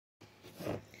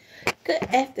Good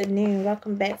afternoon.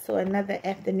 Welcome back to another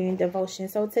afternoon devotion.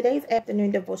 So today's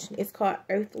afternoon devotion is called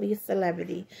Earthly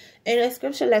Celebrity. And the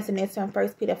scripture lesson is from 1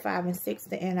 Peter 5 and 6,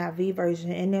 the NIV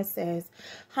version. And it says,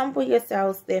 "Humble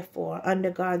yourselves, therefore, under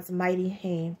God's mighty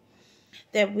hand,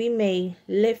 that we may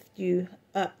lift you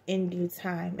up in due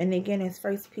time." And again, it's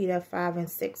 1 Peter 5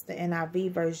 and 6, the NIV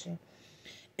version.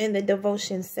 And the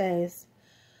devotion says,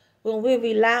 when we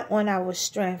rely on our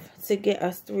strength to get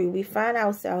us through, we find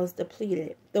ourselves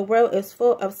depleted. The world is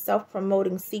full of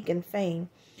self-promoting, seeking fame.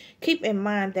 Keep in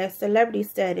mind that celebrity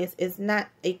status is not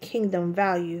a kingdom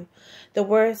value. The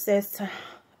word says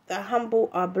the humble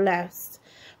are blessed,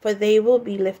 for they will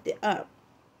be lifted up.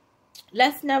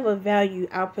 Let's never value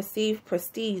our perceived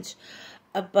prestige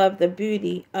above the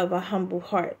beauty of a humble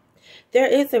heart. There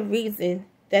is a reason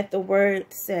that the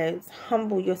word says,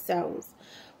 humble yourselves.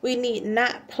 We need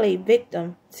not play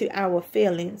victim to our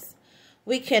feelings.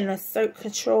 We can assert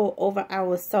control over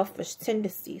our selfish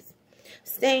tendencies.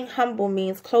 Staying humble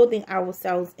means clothing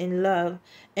ourselves in love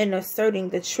and asserting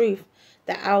the truth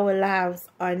that our lives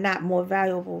are not more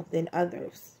valuable than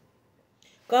others.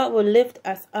 God will lift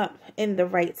us up in the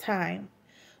right time.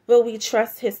 Will we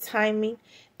trust His timing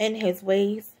and His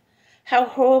ways? How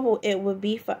horrible it would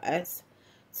be for us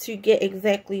to get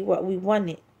exactly what we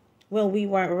wanted when we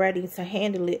weren't ready to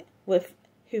handle it with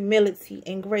humility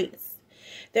and grace.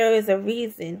 There is a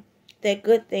reason that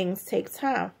good things take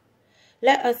time.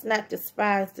 Let us not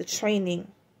despise the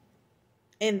training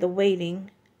and the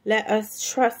waiting. Let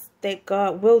us trust that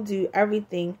God will do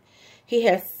everything He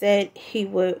has said He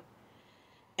would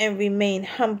and remain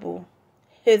humble,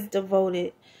 His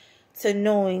devoted to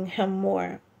knowing Him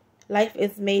more. Life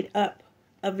is made up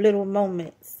of little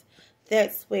moments.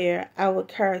 That's where our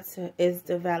character is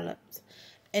developed.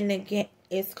 And again,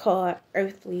 it's called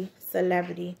Earthly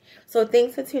Celebrity. So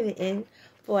thanks for tuning in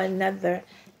for another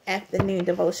afternoon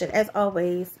devotion. As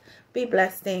always, be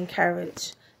blessed, stay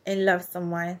encouraged, and love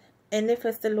someone. And if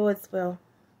it's the Lord's will,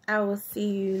 I will see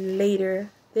you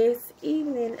later this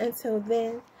evening. Until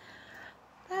then,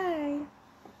 bye.